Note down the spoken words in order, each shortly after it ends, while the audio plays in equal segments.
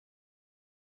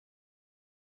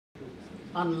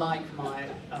Unlike my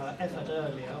effort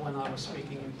earlier when I was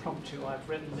speaking impromptu, I've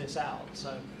written this out,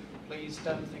 so please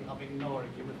don't think I'm ignoring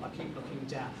you if I keep looking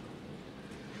down.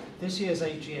 This year's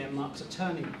AGM marks a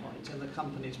turning point in the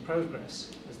company's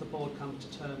progress as the board comes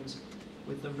to terms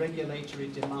with the regulatory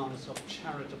demands of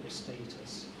charitable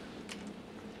status.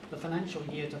 The financial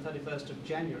year to 31st of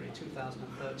January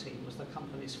 2013 was the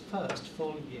company's first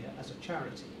full year as a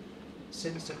charity,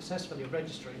 since successfully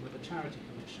registering with the Charity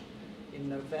Commission in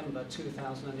November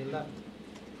 2011.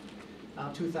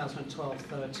 Our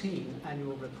 2012-13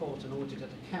 annual report and audited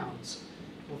accounts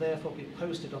will therefore be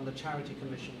posted on the Charity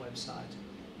Commission website,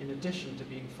 in addition to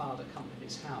being filed at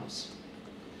Companies House.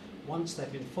 Once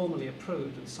they've been formally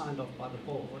approved and signed off by the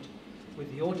board,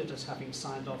 with the auditors having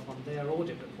signed off on their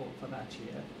audit report for that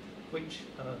year, which,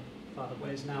 by the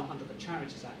way, is now under the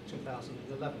Charities Act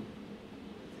 2011.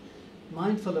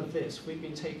 Mindful of this, we've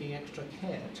been taking extra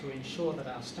care to ensure that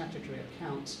our statutory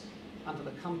accounts under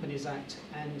the Companies Act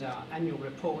and our annual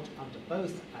report under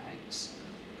both acts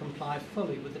comply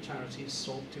fully with the Charities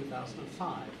SORP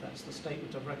 2005. That's the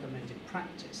Statement of Recommended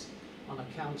Practice on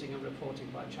Accounting and Reporting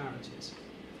by Charities.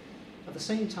 At the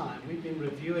same time, we've been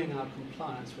reviewing our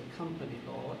compliance with company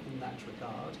law in that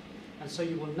regard, and so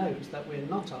you will note that we're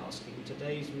not asking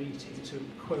today's meeting to,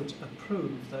 quote,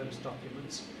 approve those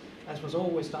documents, as was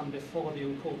always done before the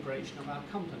incorporation of our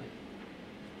company.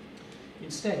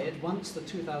 Instead, once the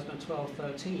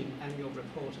 2012-13 annual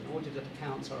report and audited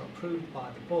accounts are approved by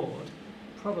the board,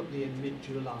 probably in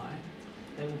mid-July,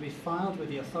 they will be filed with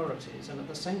the authorities and at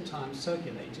the same time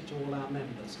circulated to all our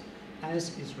members,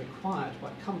 as is required by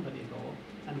company law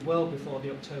and well before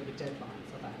the October deadline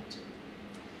for that.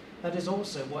 That is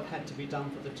also what had to be done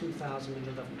for the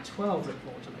 2011-12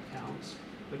 report and accounts,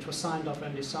 which were signed off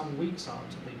only some weeks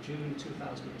after the June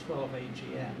 2012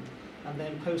 AGM, and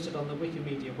then posted on the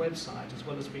Wikimedia website as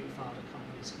well as being filed at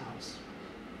Companies House.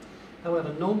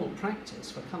 However, normal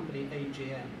practice for company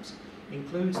AGMs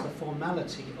includes the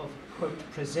formality of, quote,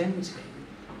 presenting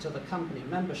to the company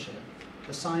membership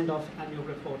the signed-off annual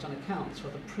report and accounts for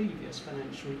the previous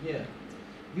financial year,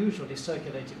 usually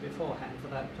circulated beforehand for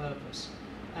that purpose,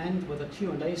 and with a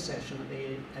Q&A session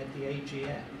at the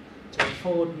AGM to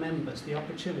afford members the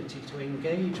opportunity to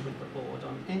engage with the board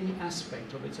on any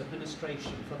aspect of its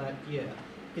administration for that year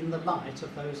in the light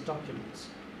of those documents.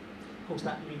 Of course,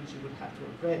 that means you would have to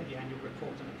have read the annual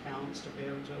report and accounts to be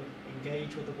able to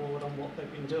engage with the board on what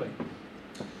they've been doing.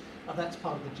 That's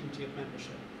part of the duty of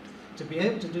membership. To be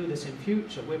able to do this in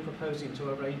future, we're proposing to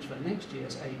arrange for next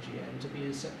year's AGM to be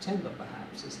in September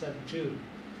perhaps instead of June,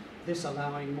 this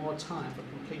allowing more time for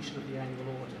completion of the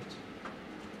annual audit.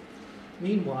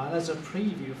 Meanwhile, as a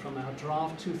preview from our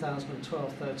draft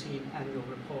 2012-13 annual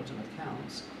report and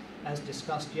accounts, as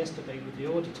discussed yesterday with the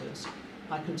auditors,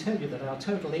 I can tell you that our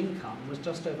total income was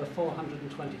just over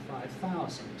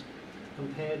 425,000,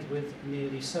 compared with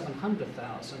nearly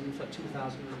 700,000 for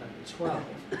 2011-12,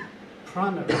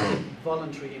 primarily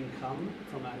voluntary income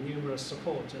from our numerous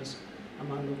supporters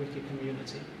among the Wiki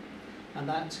community, and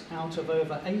that out of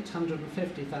over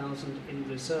 850,000 in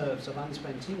reserves of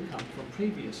unspent income from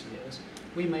previous years,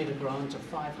 we made a grant of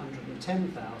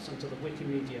 510,000 to the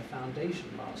Wikimedia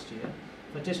Foundation last year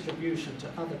for distribution to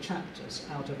other chapters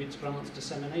out of its Grants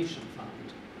Dissemination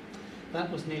Fund. That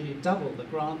was nearly double the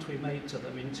grant we made to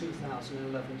them in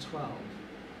 2011-12.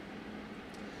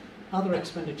 Other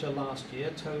expenditure last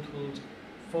year totaled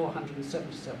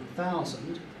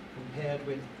 477,000 compared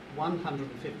with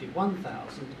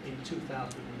 151,000 in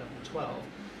 2011-12,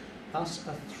 thus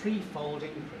a threefold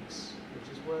increase, which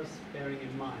is worth bearing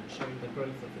in mind, showing the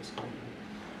growth of this company.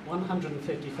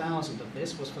 150,000 of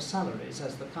this was for salaries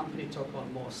as the company took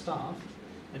on more staff,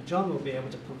 and John will be able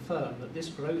to confirm that this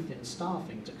growth in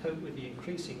staffing to cope with the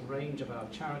increasing range of our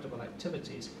charitable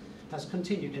activities has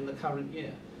continued in the current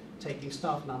year, taking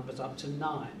staff numbers up to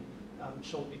 9,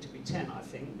 shortly to be 10, I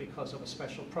think, because of a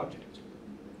special project.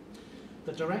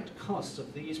 The direct costs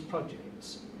of these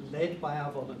projects, led by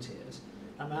our volunteers,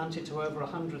 amounted to over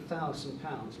 £100,000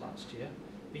 last year,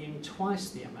 being twice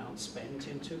the amount spent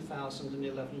in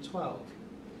 2011-12.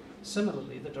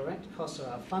 Similarly, the direct costs of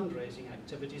our fundraising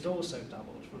activities also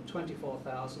doubled, from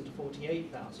 24,000 to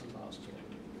 48,000 last year.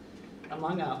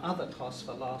 Among our other costs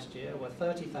for last year were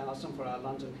 30,000 for our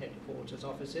London headquarters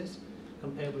offices,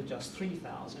 compared with just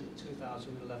 3,000 in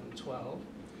 2011-12,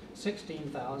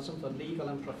 16,000 for legal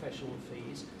and professional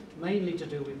fees, mainly to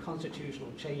do with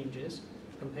constitutional changes,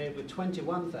 compared with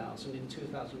 21,000 in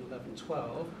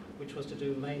 2011-12, which was to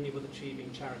do mainly with achieving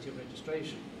charity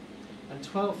registration, and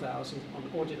 12,000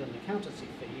 on audit and accountancy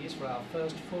fees for our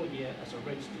first full year as a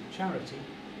registered charity,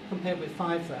 compared with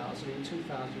 5,000 in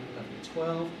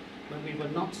 2011-12 when we were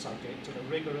not subject to the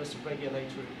rigorous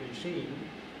regulatory regime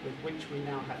with which we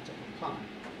now have to comply.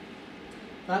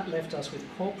 That left us with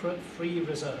corporate free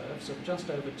reserves of just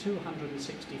over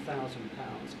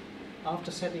 £260,000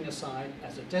 after setting aside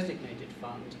as a designated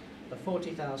fund the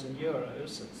 €40,000, that's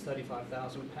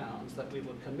 £35,000, that we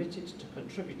were committed to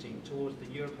contributing towards the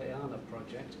Europeana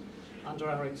project under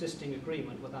our existing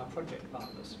agreement with our project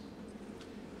partners.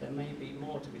 There may be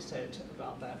more to be said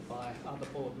about that by other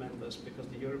board members because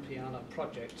the Europeana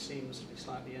project seems to be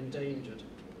slightly endangered.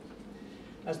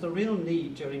 As the real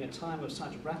need during a time of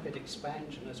such rapid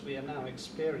expansion as we are now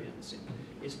experiencing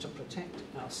is to protect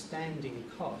our standing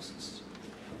costs,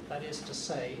 that is to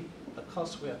say, the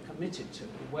costs we are committed to,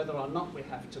 whether or not we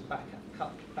have to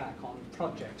cut back on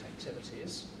project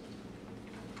activities,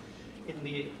 in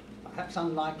the perhaps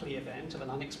unlikely event of an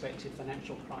unexpected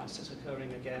financial crisis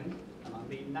occurring again, and I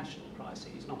mean national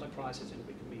crises, not a crisis in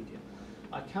Wikimedia,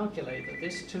 I calculate that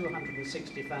this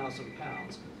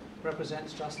 £260,000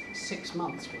 represents just 6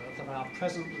 months' worth of our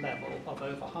present level of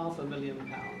over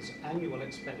 £500,000 annual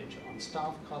expenditure on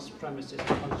staff costs, premises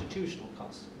and constitutional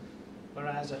costs.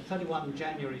 Whereas at 31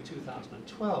 January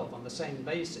 2012, on the same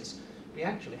basis, we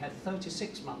actually had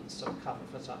 36 months of cover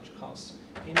for such costs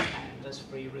in hand as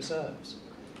free reserves.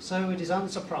 So it is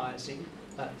unsurprising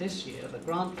that this year the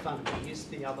grant funding is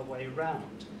the other way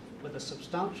round, with a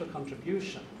substantial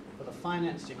contribution for the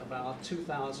financing of our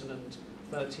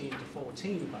 2013 to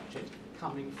 14 budget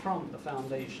coming from the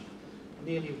Foundation,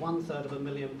 nearly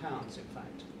 £1/3 in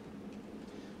fact.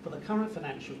 For the current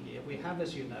financial year, we have,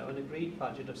 as you know, an agreed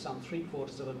budget of some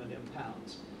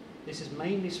 £750,000. This is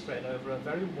mainly spread over a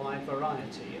very wide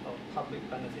variety of public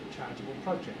benefit charitable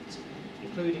projects,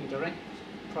 including direct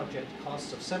project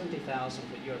costs of £70,000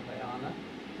 for Europeana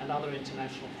and other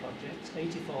international projects,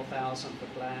 £84,000 for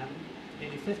GLAM,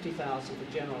 nearly £50,000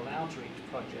 for general outreach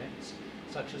projects,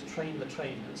 such as Train the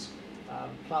Trainers,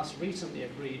 plus recently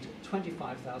agreed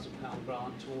 £25,000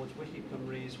 grant towards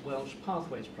WikiConference Welsh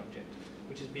Pathways project,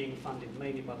 which is being funded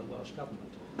mainly by the Welsh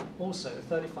Government. Also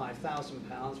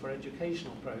 £35,000 for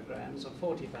educational programmes and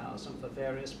 £40,000 for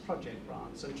various project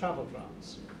grants and travel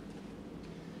grants.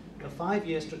 The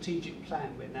 5-year strategic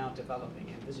plan we're now developing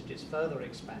envisages further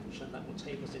expansion that will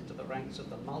take us into the ranks of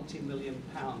the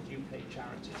multi-million-pound UK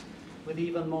charities with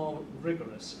even more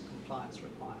rigorous compliance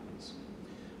requirements.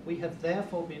 We have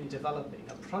therefore been developing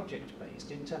a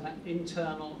project-based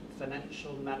internal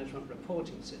financial management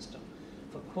reporting system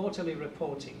for quarterly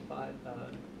reporting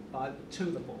to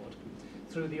the board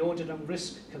through the Audit and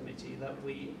Risk Committee that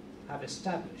we have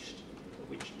established,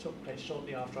 which took place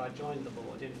shortly after I joined the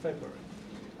board in February,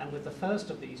 and with the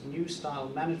first of these new style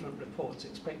management reports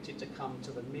expected to come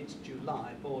to the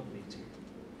mid-July board meeting.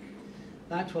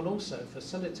 That will also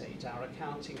facilitate our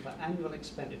accounting for annual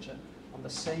expenditure on the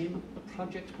same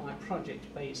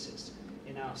project-by-project basis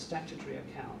in our statutory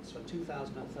accounts for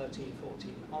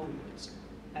 2013-14 onwards,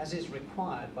 as is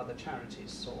required by the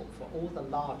charities sought for all the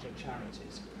larger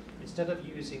charities, instead of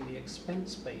using the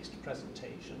expense-based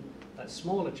presentation that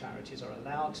smaller charities are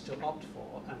allowed to opt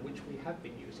for and which we have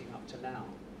been using up to now.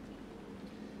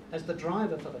 As the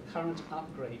driver for the current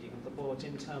upgrading of the board's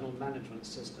internal management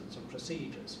systems and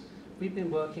procedures, we've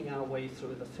been working our way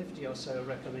through the 50 or so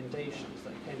recommendations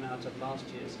that came out of last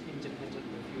year's independent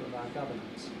review of our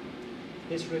governance.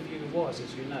 This review was,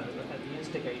 as you know, at the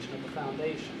instigation of the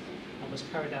Foundation and was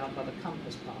carried out by the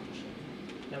Compass Partnership.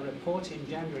 Their report in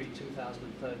January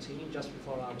 2013, just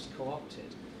before I was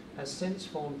co-opted, has since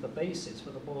formed the basis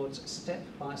for the board's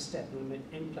step-by-step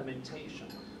implementation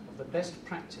of the best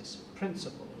practice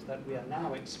principles that we are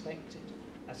now expected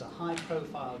as a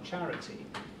high-profile charity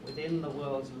within the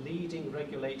world's leading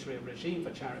regulatory regime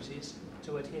for charities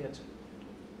to adhere to.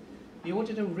 The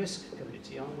Audit and Risk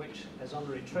Committee, on which, as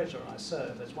Honorary Treasurer, I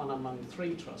serve as one among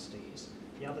 3 trustees,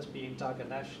 the others being Doug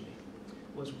and Ashley,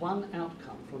 was one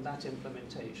outcome from that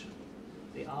implementation.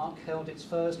 The ARC held its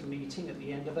first meeting at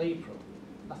the end of April,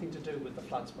 nothing to do with the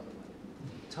floods, by the way,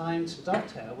 timed to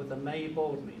dovetail with the May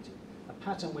board meeting, a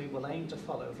pattern we will aim to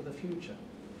follow for the future.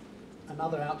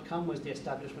 Another outcome was the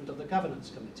establishment of the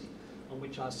Governance Committee, on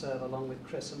which I serve along with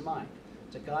Chris and Mike,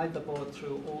 to guide the board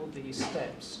through all these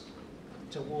steps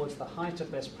towards the height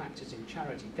of best practice in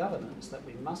charity governance that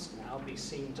we must now be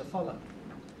seen to follow.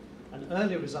 An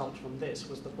early result from this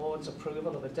was the board's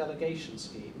approval of a delegation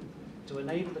scheme to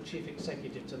enable the Chief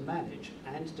Executive to manage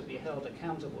and to be held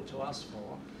accountable to us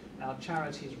for our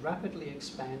charity's rapidly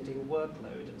expanding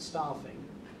workload and staffing,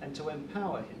 and to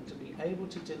empower him to be able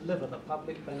to deliver the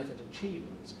public benefit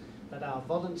achievements that our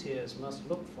volunteers must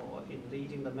look for in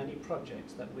leading the many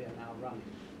projects that we are now running.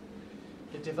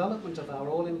 The development of our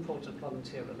all-important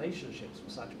volunteer relationships for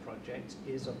such projects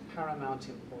is of paramount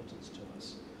importance to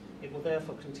us. It will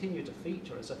therefore continue to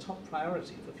feature as a top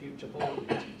priority for future board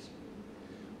meetings.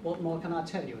 What more can I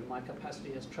tell you in my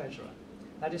capacity as Treasurer?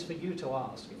 That is for you to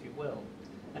ask, if you will,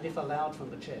 and if allowed from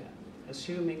the Chair,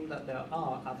 assuming that there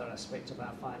are other aspects of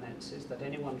our finances that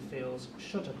anyone feels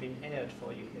should have been aired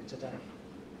for you here today.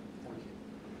 Thank you.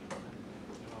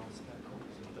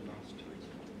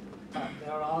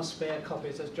 There are spare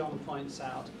copies, as John points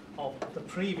out, of the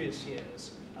previous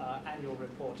year's annual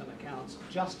report and accounts,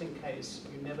 just in case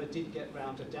you never did get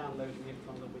round to downloading it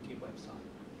from the Wiki website.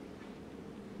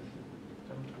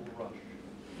 Don't all rush.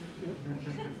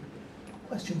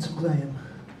 Questions from Graham?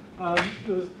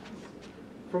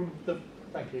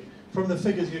 Thank you. From the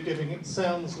figures you're giving, it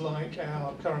sounds like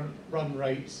our current run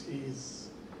rate is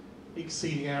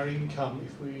exceeding our income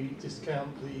if we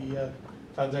discount the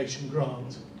foundation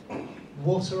grant.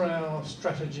 What are our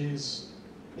strategies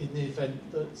in the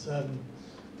event that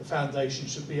the foundation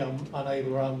should be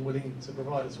unable or unwilling to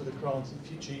provide us with a grant in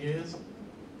future years?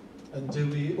 And do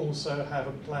we also have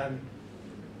a plan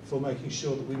for making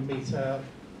sure that we meet our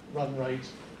run rate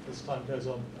as time goes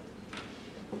on?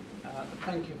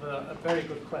 Thank you for a very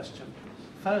good question.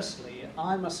 Firstly,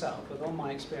 I myself, with all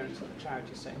my experience in the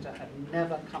charity sector, have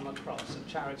never come across a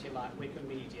charity like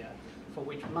Wikimedia for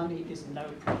which money is no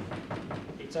problem.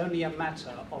 It's only a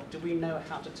matter of, do we know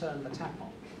how to turn the tap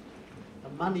on? The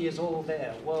money is all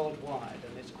there worldwide,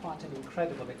 and it's quite an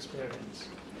incredible experience.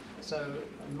 So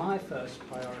my first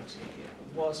priority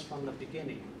was from the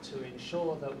beginning to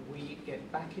ensure that we get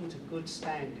back into good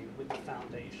standing with the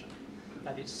foundation,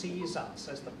 that it sees us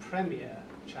as the premier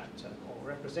chapter, or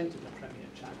representing the premier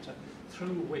chapter,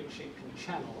 through which it can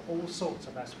channel all sorts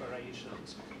of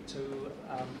aspirations to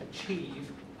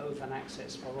achieve open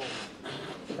access for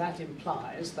all. That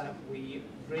implies that we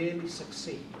really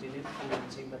succeed in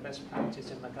implementing the best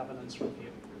practice in the governance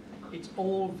review. It's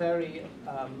all very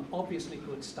obviously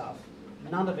good stuff.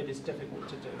 None of it is difficult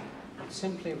to do. It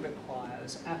simply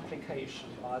requires application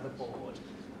by the board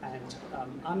and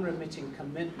unremitting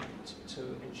commitment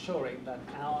to ensuring that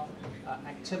our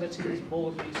activities,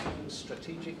 board meetings,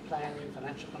 strategic planning,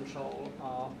 financial control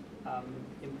are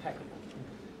impeccable.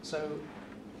 So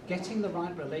getting the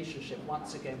right relationship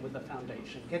once again with the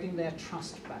foundation, getting their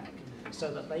trust back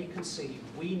so that they can see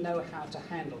we know how to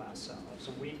handle ourselves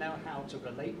and we know how to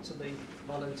relate to the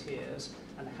volunteers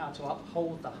and how to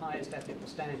uphold the highest ethical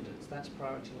standards. That's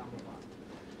priority number one.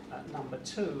 Number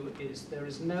two is there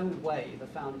is no way the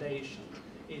foundation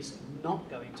is not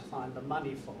going to find the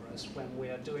money for us when we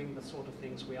are doing the sort of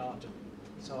things we are doing.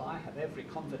 So I have every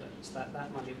confidence that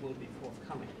that money will be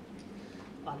forthcoming.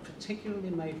 I particularly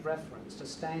made reference to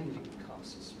standing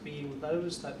costs, being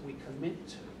those that we commit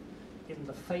to in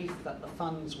the faith that the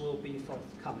funds will be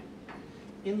forthcoming.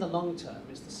 In the long term,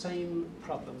 it's the same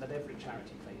problem that every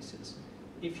charity faces.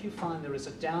 If you find there is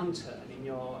a downturn in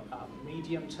your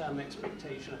medium-term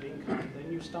expectation of income,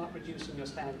 then you start reducing your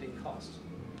standing costs.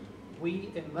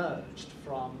 We emerged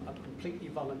from a completely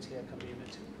volunteer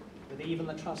community, with even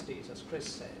the trustees, as Chris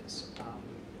says,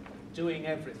 doing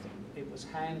everything. It was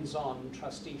hands-on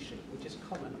trusteeship, which is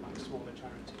common among smaller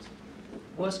charities.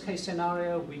 Worst case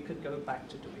scenario, we could go back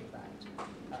to doing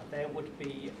that. There would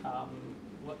be,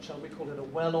 what shall we call it, a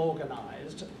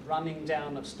well-organized running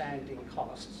down of standing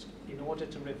costs in order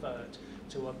to revert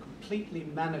to a completely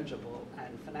manageable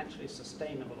and financially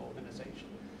sustainable organization.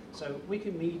 So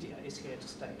Wikimedia is here to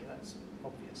stay, that's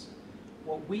obvious.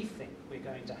 What we think we're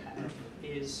going to have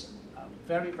is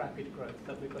very rapid growth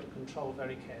that we've got to control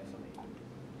very carefully.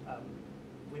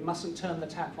 We mustn't turn the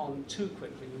tap on too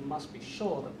quickly. We must be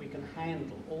sure that we can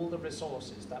handle all the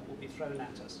resources that will be thrown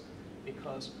at us,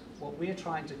 because what we're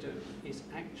trying to do is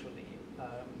actually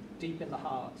deep in the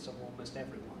hearts of almost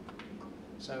everyone.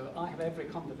 So I have every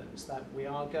confidence that we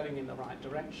are going in the right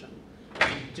direction.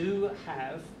 We do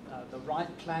have the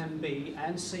right plan B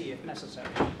and C, if necessary,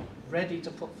 ready to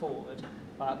put forward,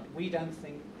 but we don't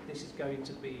think this is going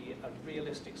to be a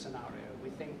realistic scenario. We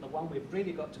think the one we've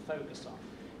really got to focus on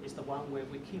is the one where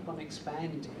we keep on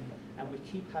expanding and we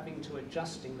keep having to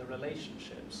adjusting the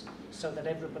relationships so that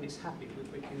everybody's happy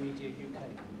with Wikimedia UK.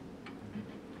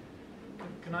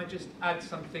 Can I just add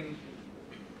something?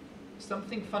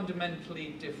 Something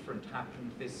fundamentally different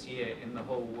happened this year in the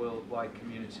whole worldwide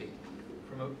community.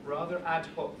 From a rather ad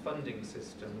hoc funding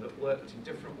system that worked in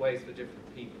different ways for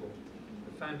different people,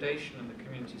 the foundation and the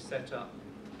community set up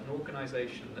an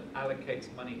organisation that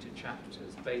allocates money to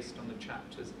chapters based on the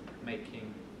chapters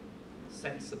making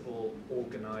sensible,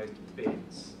 organised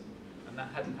bids. And that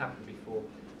hadn't happened before.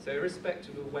 So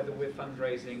irrespective of whether we're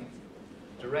fundraising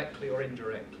directly or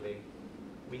indirectly,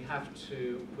 we have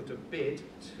to put a bid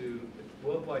to the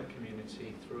worldwide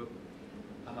community through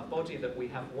a body that we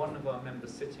have one of our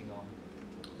members sitting on,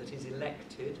 that is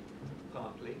elected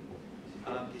partly,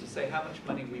 to say how much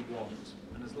money we want.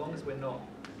 And as long as we're not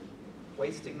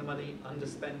wasting the money,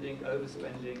 underspending,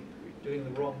 overspending, doing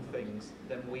the wrong things,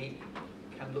 then we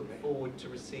can look forward to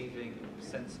receiving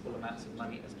sensible amounts of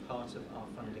money as part of our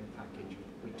funding package.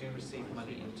 We do receive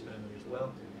money internally as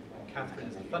well. And Catherine,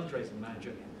 as the fundraising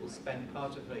manager, will spend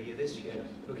part of her year this year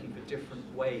looking for different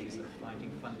ways of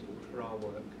finding funding for our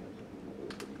work.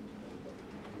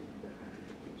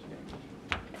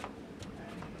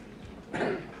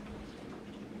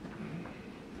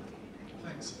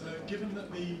 Thanks. Given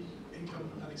that the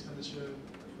income and expenditure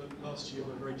for last year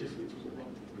were very different from the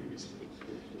one previously,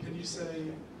 can you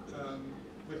say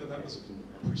whether that was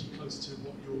pretty close to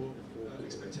what your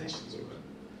expectations were?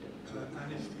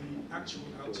 And if the actual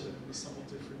outturn was somewhat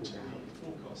different to the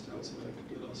forecast outturn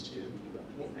for the last year,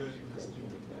 what learning has there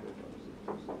been?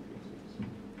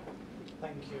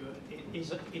 Thank you.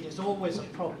 It is always a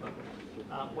problem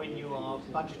when you are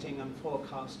budgeting and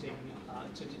forecasting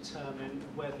to determine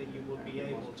whether you will be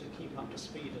able to keep up to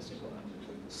speed, as it were.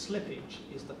 Slippage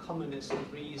is the commonest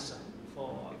reason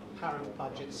for apparent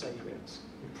budget savings.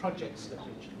 Project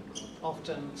slippage,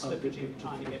 often slippage in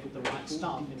trying to get the right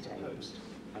staff into post.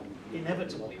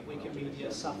 Inevitably,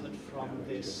 Wikimedia suffered from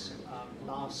this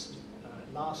last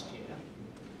year.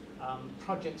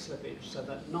 Project slippage, so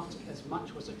that not as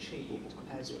much was achieved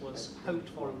as was hoped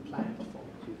for and planned for.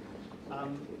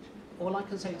 All I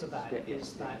can say to that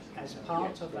is that as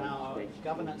part of our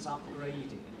governance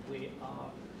upgrading, we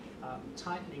are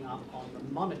tightening up on the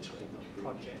monitoring of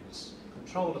projects,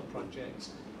 control of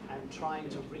projects, and trying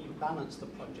to rebalance the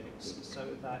projects so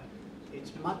that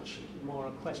it's much more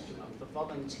a question of the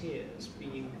volunteers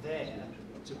being there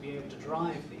to be able to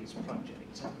drive these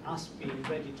projects and us being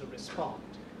ready to respond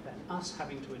than us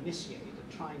having to initiate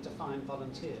and trying to find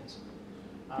volunteers.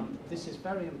 This is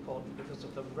very important because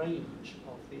of the range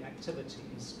of the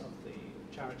activities of the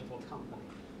charitable company.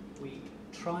 We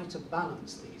try to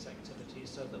balance these activities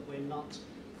so that we're not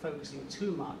focusing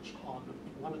too much on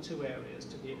one or two areas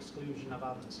to the exclusion of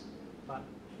others. But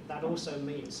that also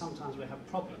means sometimes we have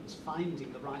problems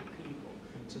finding the right people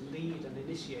to lead and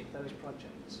initiate those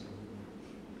projects.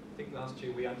 I think last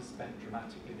year we underspent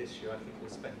dramatically. This year I think we'll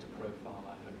spend to profile,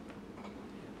 I hope.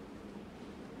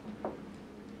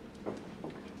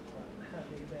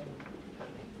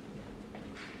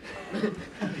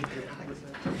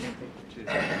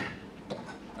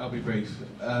 I'll be brief.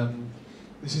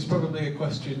 This is probably a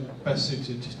question best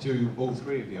suited to all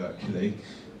three of you, actually.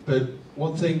 But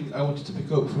one thing I wanted to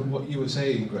pick up from what you were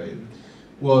saying, Graham,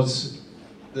 was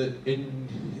that in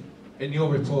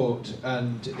your report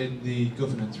and in the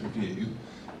governance review,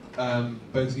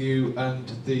 both you and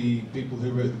the people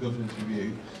who wrote the governance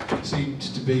review seemed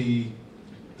to be,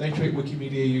 they treat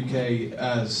Wikimedia UK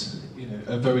as, you know,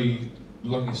 a very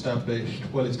long-established,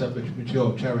 well-established,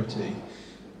 mature charity.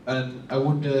 And I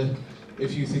wonder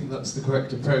if you think that's the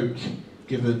correct approach,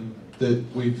 given that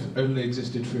we've only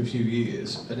existed for a few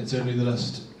years, and it's only the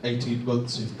last 18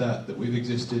 months, if that we've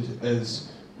existed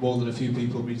as more than a few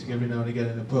people meeting every now and again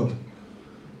in a pub.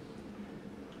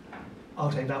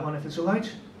 I'll take that one if it's all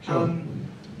right. Sure.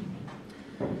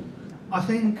 I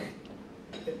think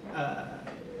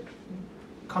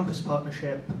Compass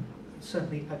Partnership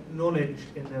certainly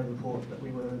acknowledged in their report that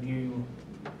we were a new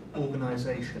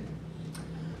organisation,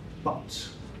 but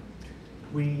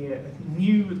we,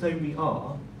 new though we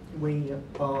are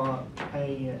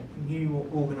a new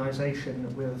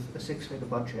organisation with a six-figure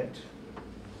budget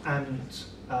and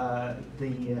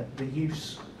the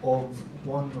use of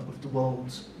one of the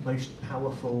world's most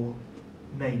powerful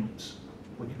names,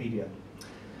 Wikipedia.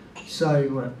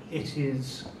 So it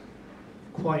is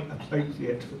quite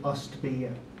appropriate for us to be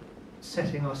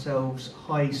setting ourselves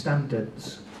high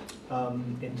standards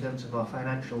in terms of our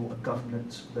financial and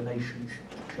governance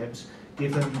relationships,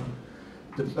 given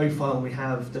the profile we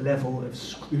have, the level of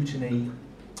scrutiny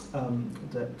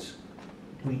that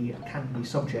we can be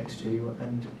subject to,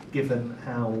 and given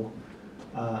how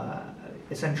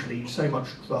essentially so much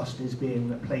trust is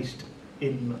being placed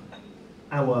in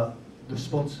our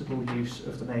responsible use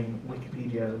of the name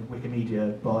Wikipedia and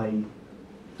Wikimedia by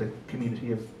the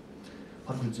community of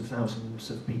hundreds of thousands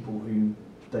of people who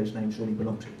those names really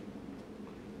belong to.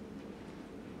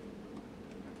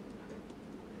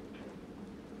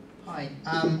 Hi,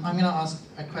 I'm going to ask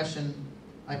a question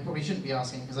I probably shouldn't be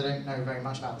asking because I don't know very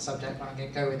much about the subject, but I'm going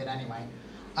to go with it anyway.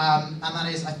 And that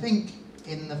is, I think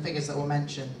in the figures that were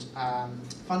mentioned,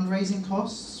 fundraising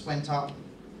costs went up,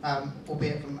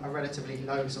 albeit from a relatively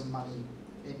low sum of money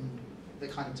in the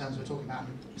kind of terms we're talking about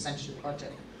and percentage of the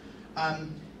budget.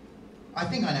 I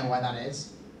think I know why that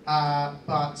is,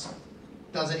 but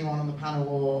does anyone on the panel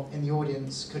or in the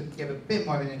audience could give a bit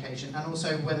more of an indication, and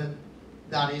also whether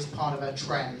that is part of a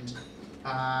trend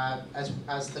as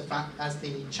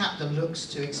the chapter looks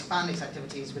to expand its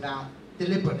activities without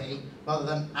deliberately, rather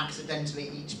than accidentally,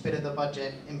 each bit of the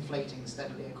budget inflating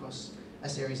steadily across a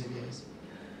series of years.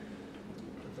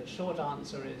 The short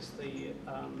answer is the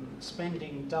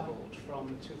spending doubled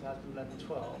from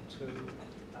 2011-12 to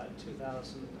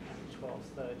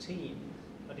 2012-13,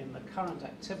 but in the current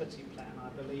activity plan, I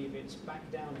believe it's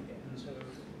back down again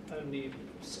to only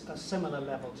a similar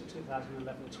level to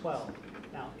 2011-12.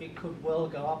 Now, it could well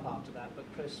go up after that, but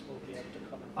Chris will be able to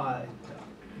comment.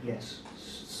 Yes.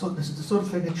 So this is the sort of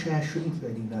thing a chair shouldn't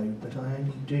really know, but I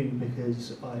only do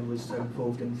because I was so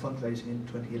involved in fundraising in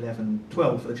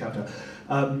 2011-12 for the chapter.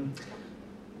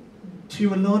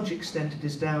 To a large extent, it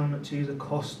is down to the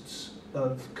costs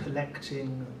of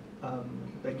collecting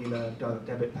regular direct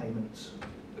debit payments.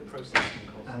 The processing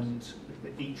costs. And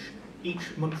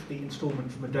each monthly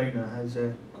instalment from a donor has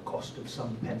a cost of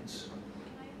some pence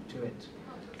to it.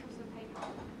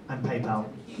 And PayPal,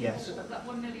 yes. That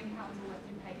 £1 million all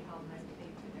in PayPal mostly.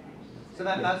 So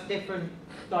that's different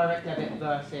direct debit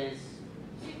versus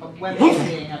whether you're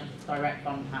being a direct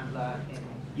fund handler in...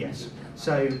 Yes.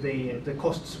 So the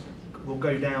costs will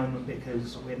go down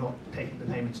because we're not taking the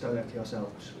payments directly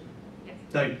ourselves. Yes.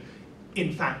 Though,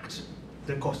 in fact,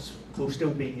 the costs will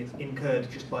still be incurred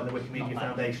just by the Wikimedia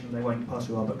Foundation, and they won't pass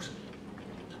through our books.